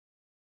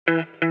To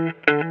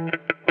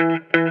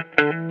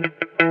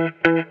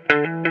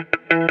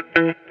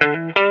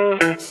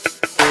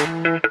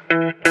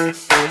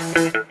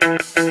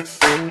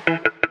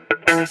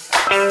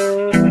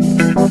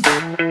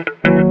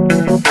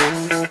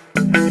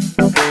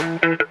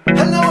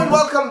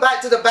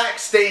the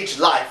Backstage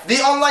Live,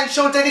 the online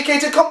show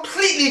dedicated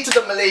completely to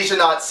the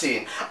Malaysian art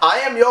scene. I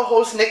am your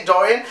host Nick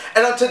Dorian,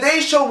 and on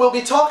today's show we'll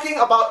be talking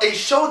about a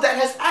show that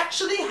has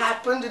actually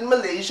happened in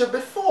Malaysia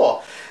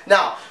before.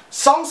 Now,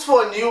 Songs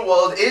for a New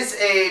World is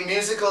a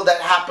musical that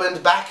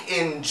happened back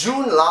in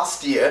June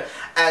last year,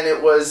 and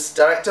it was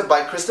directed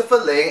by Christopher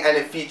Ling and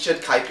it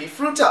featured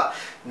Caipifruta.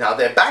 Now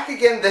they're back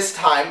again this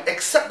time,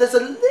 except there's a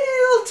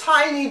little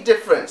tiny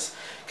difference.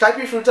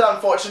 Caipifruta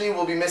unfortunately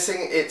will be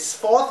missing its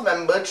fourth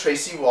member,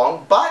 Tracy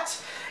Wong,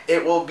 but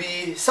it will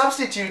be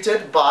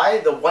substituted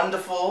by the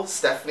wonderful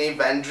Stephanie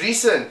Van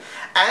Driesen.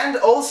 And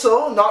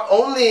also, not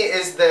only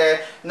is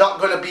there not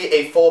going to be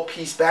a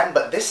four-piece band,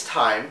 but this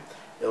time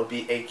it will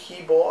be a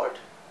keyboard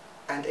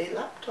and a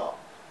laptop.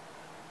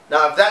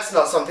 Now, if that's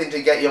not something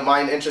to get your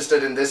mind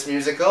interested in this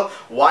musical,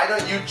 why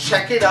don't you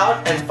check it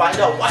out and find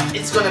out what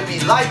it's going to be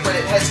like when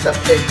it heads to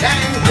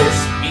Penang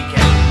this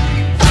weekend.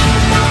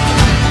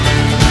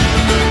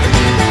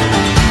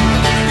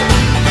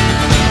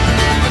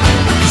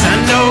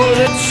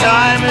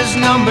 Time has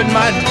numbered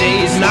my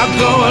days, and I'll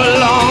go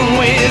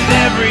along with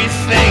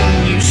everything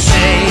you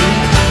say.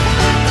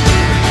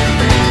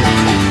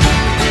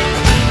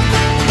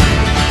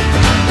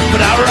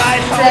 But I'll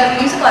write home. It's a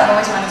musical I've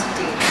always wanted to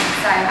do.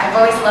 So I've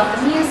always loved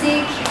the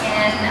music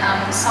and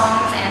the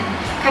songs, and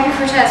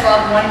Caipifruta as well.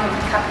 I've wanted to work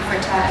with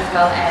Caipifruta as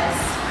well as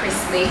Chris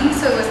Ling,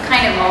 so it was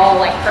kind of all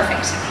like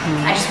perfect.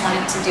 I just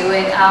wanted to do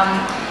it.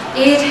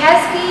 It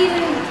has been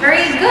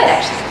very good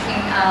actually.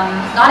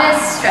 Not as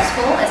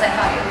stressful as I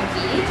thought it would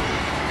be,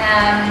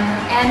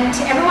 and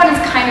everyone is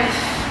kind of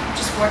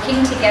just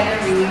working together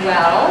really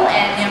well,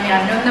 and I mean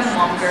I've known them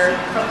longer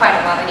for quite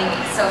a while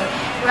anyway, so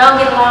we all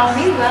get along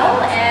really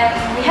well and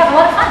we have a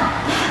lot of fun.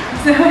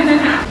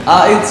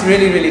 It's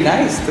really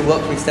nice to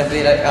work with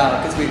Stephanie,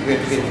 because we've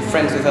been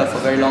friends with her for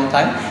a very long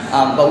time,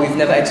 but we've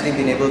never actually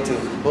been able to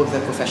work with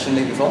her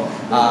professionally before.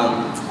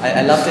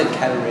 I loved it,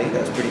 Cameronian,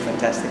 that was pretty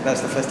fantastic. That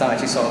was the first time I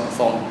actually saw her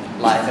perform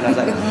live, and I was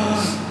like,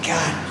 oh,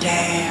 god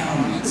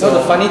damn! So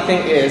the funny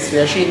thing is, we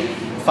actually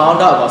found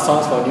out about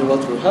Songs for a New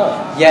World through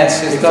her. Yes,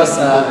 because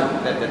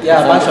a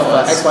bunch of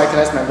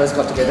ex-YKS members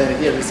got together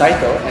and did a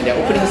recital, and their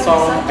opening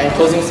song and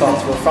closing songs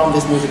were from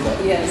this musical.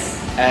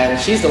 Yes. And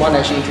she's the one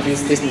that actually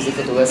introduced this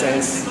musical to us, and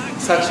it's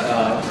such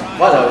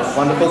what a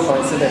wonderful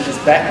coincidence that she's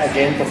back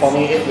again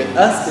performing it with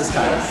us this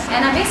time.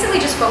 And I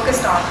basically just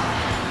focused on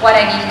what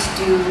I needed to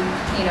do,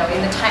 you know, in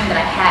the time that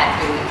I had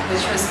really,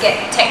 which was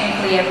get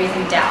technically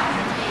everything down.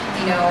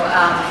 You know,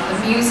 the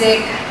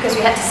music, because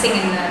we had to sing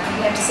in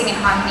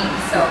harmony,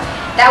 so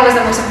that was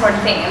the most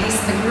important thing. At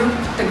least the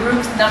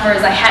group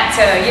numbers, I had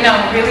to, you know,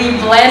 really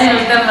blend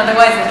with them.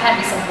 Otherwise, there can't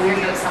be some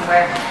weird note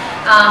somewhere.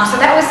 So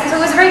it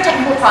was a very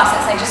technical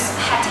process. I just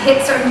had to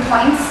hit certain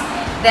points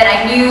that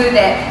I knew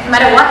that no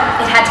matter what,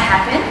 it had to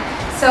happen.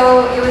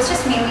 So it was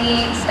just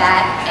mainly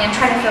that, and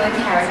trying to fill in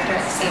character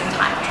at the same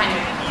time, trying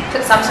to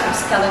put some sort of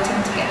skeleton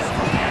together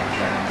for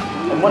character.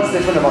 And what's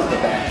different about the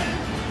band?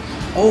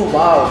 Oh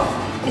wow!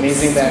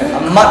 Amazing band.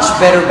 A much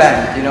better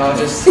band, you know,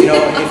 just, you know,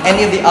 if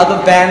any of the other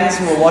bands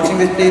who are watching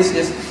this place,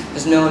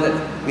 just know that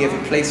we have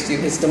replaced you.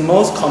 It's the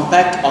most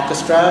compact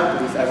orchestra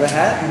we've ever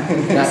had.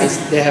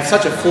 They have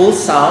such a full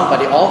sound,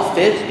 but they all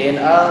fit in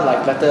a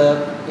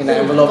letter in an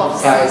envelope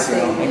size, you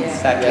know.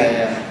 Exactly.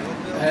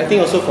 And I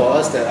think also for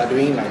us that are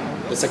doing like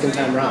the second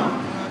time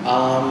round,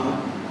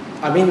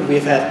 I mean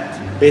we've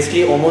had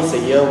basically almost a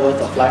year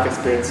worth of life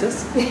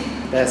experiences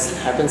that's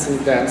happened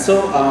since then.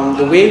 So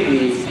the way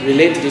we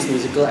relate to this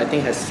musical, I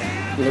think, has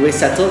in a way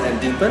settled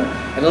and deepened,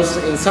 and also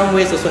in some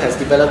ways also has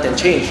developed and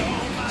changed.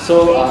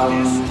 So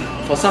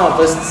for some of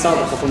us, some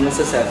of the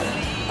performances have,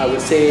 I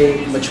would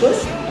say, matured.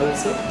 I would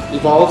say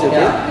evolved a bit.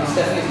 Yeah, it's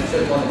definitely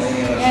matured more than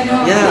any of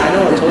us. Yeah, I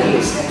know,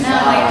 totally.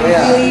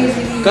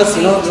 really. Because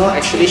you know,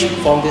 actually she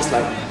performed this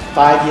like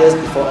 5 years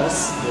before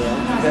us. No,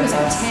 I think it was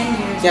like 10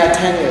 years. Yeah,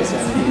 10 years.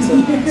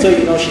 Yeah. So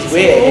you know, she's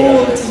way ahead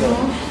of us. So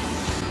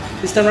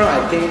this time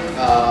around, I think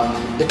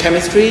the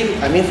chemistry.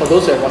 I mean, for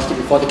those who have watched it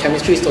before, the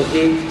chemistry is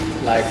totally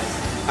like,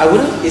 I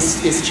wouldn't.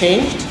 It's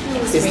changed.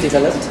 It's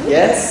developed.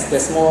 Yes,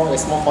 there's more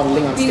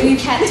fondling on stage.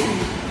 We've had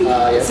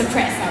to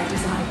suppress our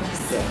desires.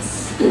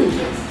 Yes.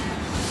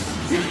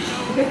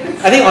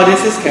 I think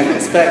audiences can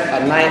expect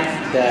a night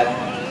that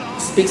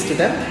speaks to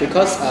them,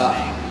 because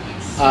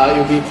it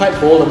would be quite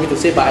bold of me to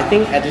say, but I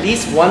think at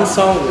least one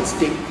song would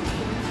speak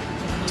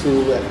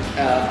to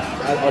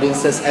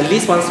audiences. At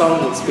least one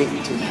song would speak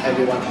to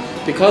everyone,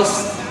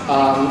 because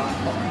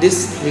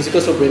this musical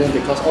is so brilliant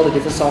because all the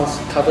different songs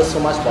cover so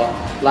much about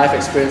life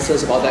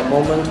experiences, about that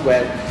moment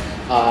when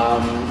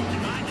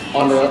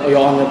you're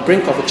on the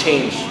brink of a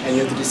change and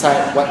you have to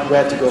decide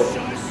where to go,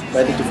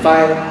 whether to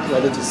fight,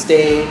 whether to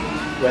stay,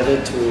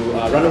 whether to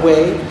run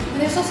away. And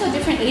there's also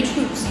different age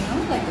groups, you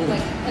know, like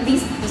at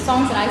least the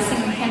songs that I sing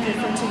tend to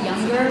refer to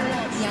younger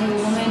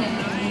women,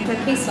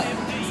 showcase like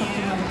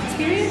something I've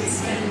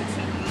experienced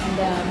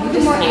and maybe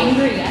more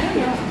angry. I don't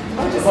know.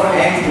 More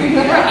angry.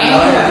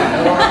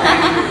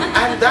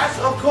 And that,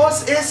 of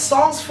course, is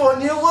Songs for a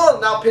New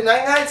World. Now,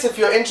 Penangites, if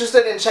you're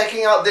interested in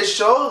checking out this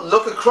show,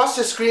 look across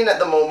your screen at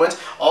the moment.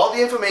 All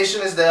the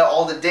information is there,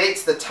 all the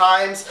dates, the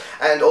times,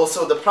 and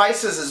also the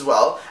prices as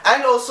well.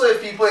 And also,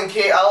 if people in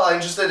KL are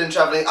interested in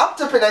traveling up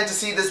to Penang to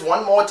see this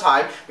one more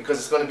time, because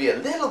it's going to be a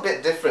little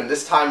bit different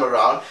this time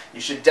around, you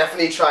should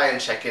definitely try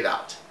and check it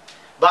out.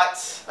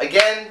 But,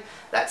 again,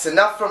 that's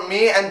enough from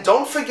me, and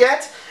don't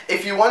forget,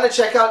 if you want to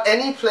check out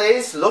any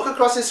plays, look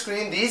across the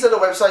screen. These are the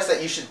websites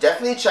that you should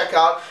definitely check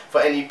out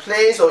for any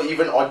plays or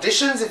even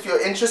auditions if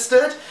you're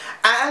interested.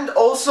 And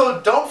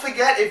also, don't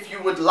forget, if you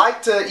would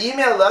like to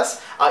email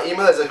us, our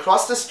email is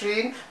across the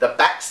screen,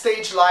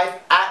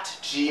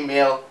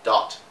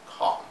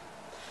 thebackstagelife@gmail.com.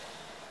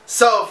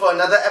 So, for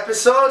another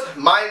episode,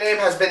 my name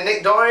has been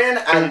Nick Dorian,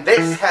 and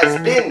this has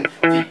been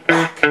the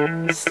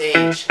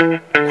Backstage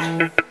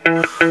Life.